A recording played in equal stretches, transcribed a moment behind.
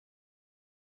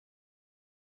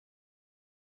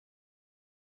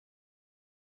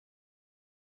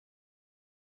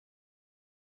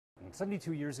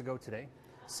72 years ago today,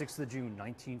 6th of June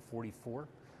 1944,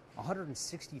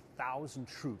 160,000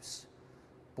 troops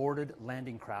boarded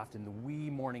landing craft in the wee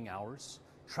morning hours,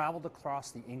 traveled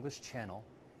across the English Channel,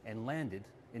 and landed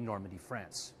in Normandy,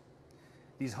 France.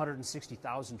 These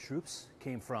 160,000 troops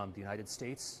came from the United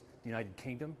States, the United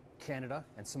Kingdom, Canada,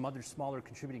 and some other smaller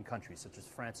contributing countries such as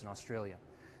France and Australia.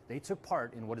 They took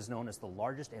part in what is known as the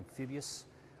largest amphibious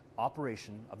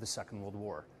operation of the Second World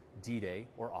War, D-Day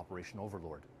or Operation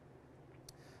Overlord.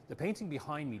 The painting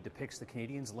behind me depicts the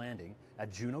Canadians landing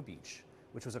at Juno Beach,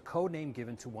 which was a code name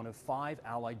given to one of 5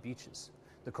 Allied beaches.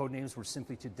 The code names were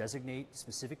simply to designate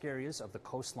specific areas of the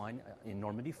coastline in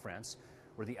Normandy, France,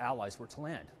 where the Allies were to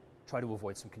land, try to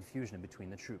avoid some confusion in between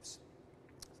the troops.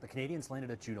 The Canadians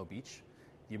landed at Juno Beach.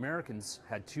 The Americans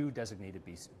had 2 designated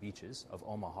beaches of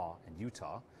Omaha and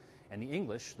Utah, and the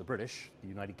English, the British, the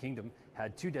United Kingdom,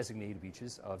 had 2 designated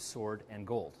beaches of Sword and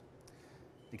Gold.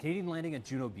 The Canadian landing at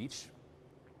Juno Beach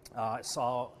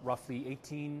saw roughly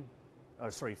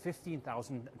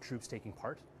 15,000 troops taking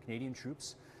part, Canadian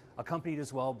troops, accompanied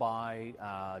as well by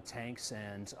tanks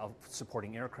and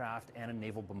supporting aircraft and a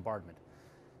naval bombardment.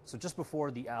 So just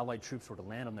before the Allied troops were to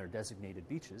land on their designated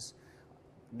beaches,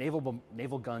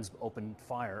 naval guns opened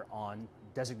fire on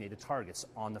designated targets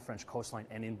on the French coastline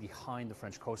and in behind the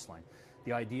French coastline.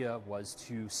 The idea was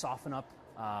to soften up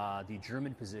the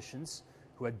German positions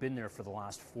who had been there for the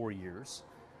last 4 years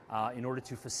in order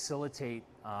to facilitate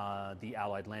the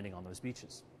Allied landing on those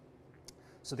beaches.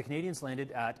 So the Canadians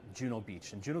landed at Juno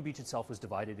Beach, and Juno Beach itself was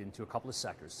divided into a couple of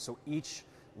sectors. So each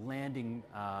landing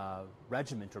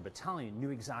regiment or battalion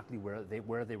knew exactly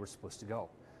where they were supposed to go.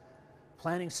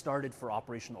 Planning started for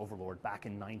Operation Overlord back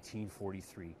in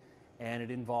 1943, and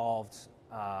it involved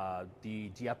the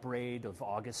Dieppe raid of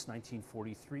August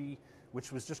 1943,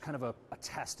 which was just kind of a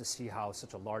test to see how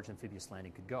such a large amphibious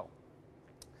landing could go.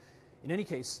 In any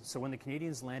case, so when the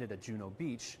Canadians landed at Juno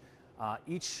Beach,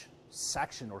 each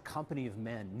section or company of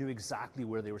men knew exactly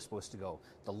where they were supposed to go.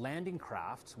 The landing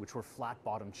craft, which were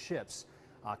flat-bottomed ships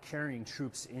carrying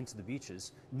troops into the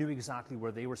beaches, knew exactly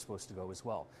where they were supposed to go as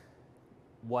well.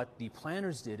 What the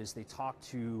planners did is they talked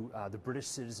to the British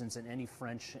citizens and any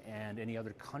French and any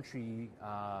other country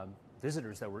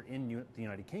visitors that were in the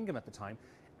United Kingdom at the time,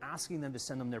 asking them to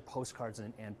send them their postcards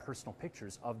and personal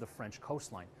pictures of the French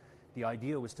coastline. The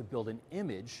idea was to build an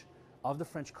image of the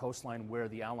French coastline where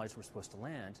the Allies were supposed to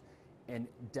land and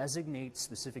designate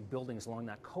specific buildings along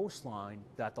that coastline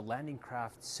that the landing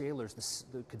craft sailors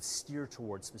could steer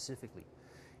towards specifically.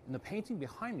 In the painting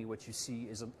behind me, what you see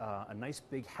is a nice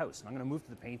big house. And I'm going to move to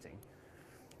the painting.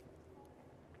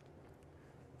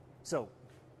 So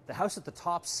the house at the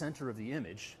top center of the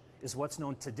image is what's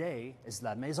known today as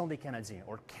La Maison des Canadiens,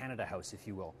 or Canada House, if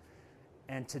you will.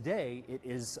 And today it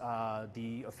is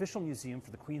the official museum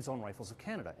for the Queen's Own Rifles of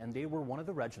Canada. And they were one of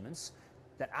the regiments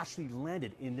that actually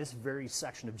landed in this very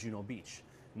section of Juno Beach.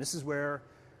 And this is where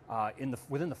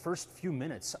within the first few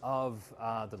minutes of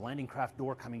the landing craft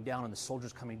door coming down and the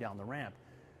soldiers coming down the ramp,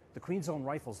 the Queen's Own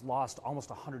Rifles lost almost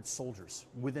 100 soldiers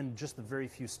within just the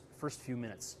first few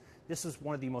minutes. This was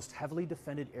one of the most heavily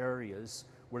defended areas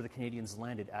where the Canadians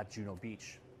landed at Juno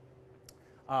Beach.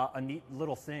 A neat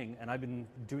little thing, and I've been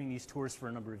doing these tours for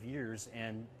a number of years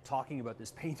and talking about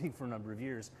this painting for a number of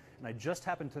years, and I just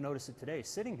happened to notice it today,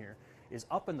 sitting here, is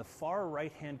up in the far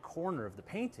right-hand corner of the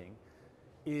painting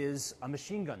is a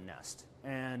machine gun nest.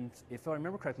 And if I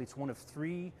remember correctly, it's one of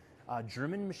 3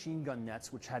 German machine gun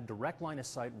nets which had direct line of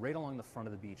sight right along the front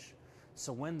of the beach.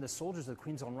 So when the soldiers of the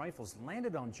Queen's Own Rifles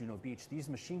landed on Juno Beach, these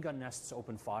machine gun nests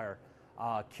opened fire,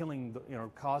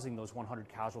 causing those 100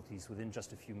 casualties within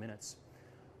just a few minutes.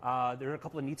 There are a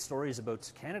couple of neat stories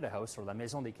about Canada House, or La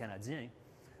Maison des Canadiens,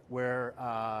 where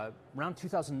around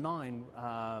 2009,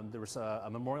 there was a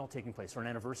memorial taking place, or an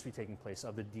anniversary taking place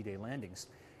of the D-Day landings.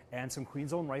 And some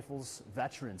Queen's Own Rifles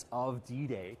veterans of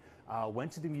D-Day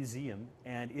went to the museum,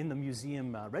 and in the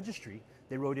museum registry,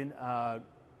 they wrote in,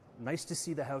 "Nice to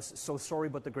see the house, so sorry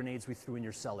about the grenades we threw in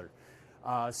your cellar."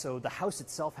 So the house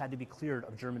itself had to be cleared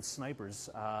of German snipers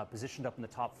positioned up in the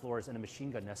top floors and a machine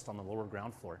gun nest on the lower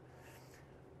ground floor.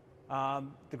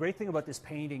 The great thing about this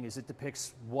painting is it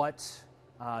depicts what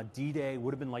D-Day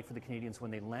would have been like for the Canadians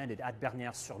when they landed at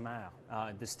Bernières-sur-Mer,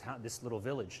 this little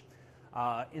village.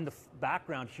 In the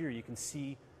background here, you can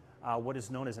see what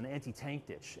is known as an anti-tank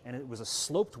ditch, and it was a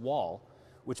sloped wall,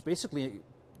 which basically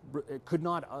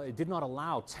it did not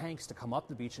allow tanks to come up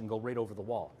the beach and go right over the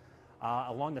wall.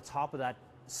 Along the top of that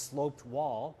sloped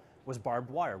wall was barbed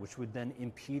wire, which would then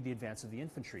impede the advance of the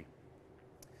infantry.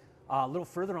 A little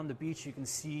further on the beach, you can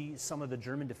see some of the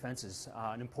German defenses.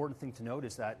 An important thing to note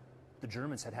is that the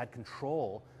Germans had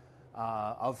control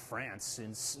of France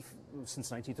since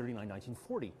 1939,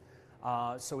 1940.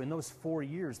 So in those 4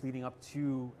 years leading up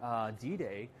to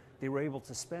D-Day, they were able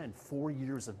to spend 4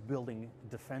 years of building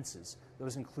defenses.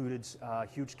 Those included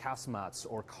huge casemates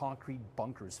or concrete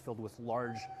bunkers filled with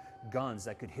large guns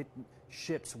that could hit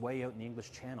ships way out in the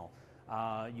English Channel.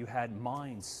 You had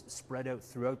mines spread out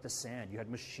throughout the sand. You had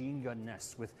machine gun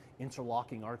nests with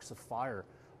interlocking arcs of fire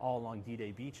all along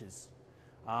D-Day beaches.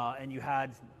 And you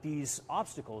had these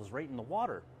obstacles right in the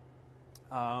water.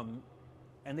 And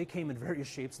they came in various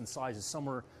shapes and sizes. Some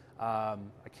were, I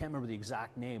can't remember the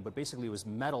exact name, but basically it was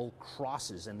metal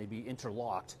crosses and they'd be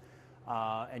interlocked.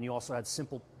 And you also had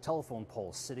simple telephone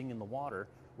poles sitting in the water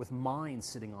with mines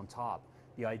sitting on top.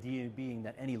 The idea being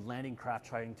that any landing craft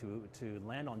trying to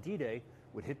land on D-Day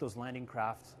would hit those landing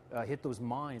craft, hit those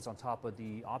mines on top of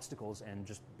the obstacles and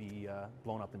just be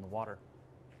blown up in the water.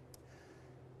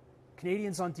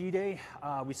 Canadians on D-Day,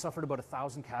 we suffered about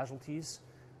 1,000 casualties,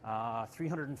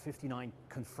 359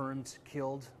 confirmed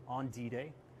killed on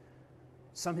D-Day.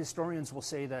 Some historians will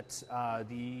say that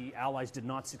the Allies did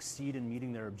not succeed in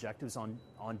meeting their objectives on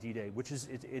D-Day, which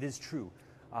it is true.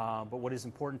 But what is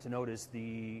important to note is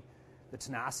the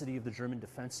tenacity of the German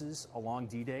defenses along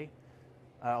D-Day,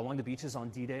 along the beaches on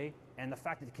D-Day, and the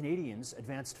fact that the Canadians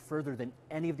advanced further than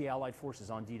any of the Allied forces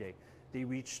on D-Day. They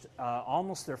reached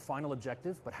almost their final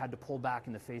objective, but had to pull back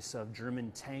in the face of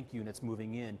German tank units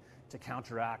moving in to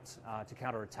counterattack.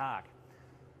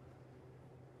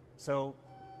 So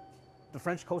the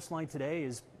French coastline today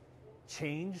is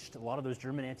changed. A lot of those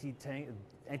German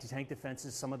anti-tank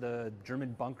defenses, some of the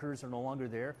German bunkers are no longer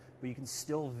there, but you can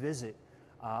still visit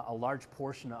a large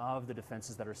portion of the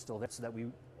defenses that are still there, so that we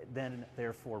then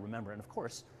therefore remember. And of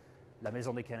course, la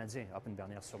Maison des Canadiens up in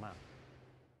Bernières-sur-Mer.